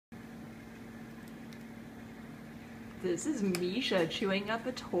This is Misha chewing up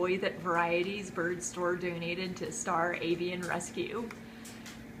a toy that Variety's Bird Store donated to STAR Avian Rescue.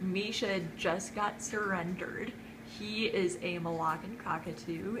 Misha just got surrendered. He is a Moluccan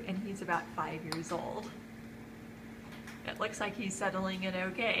cockatoo and he's about 5 years old. It looks like he's settling in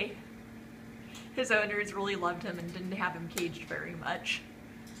okay. His owners really loved him and didn't have him caged very much.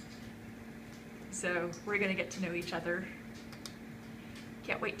 So we're gonna get to know each other.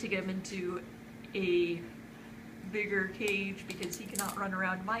 Can't wait to get him into a bigger cage because he cannot run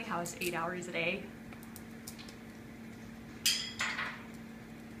around my house 8 hours a day.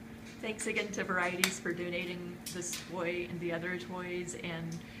 Thanks again to Varieties for donating this toy and the other toys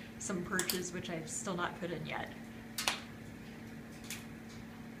and some perches which I've still not put in yet.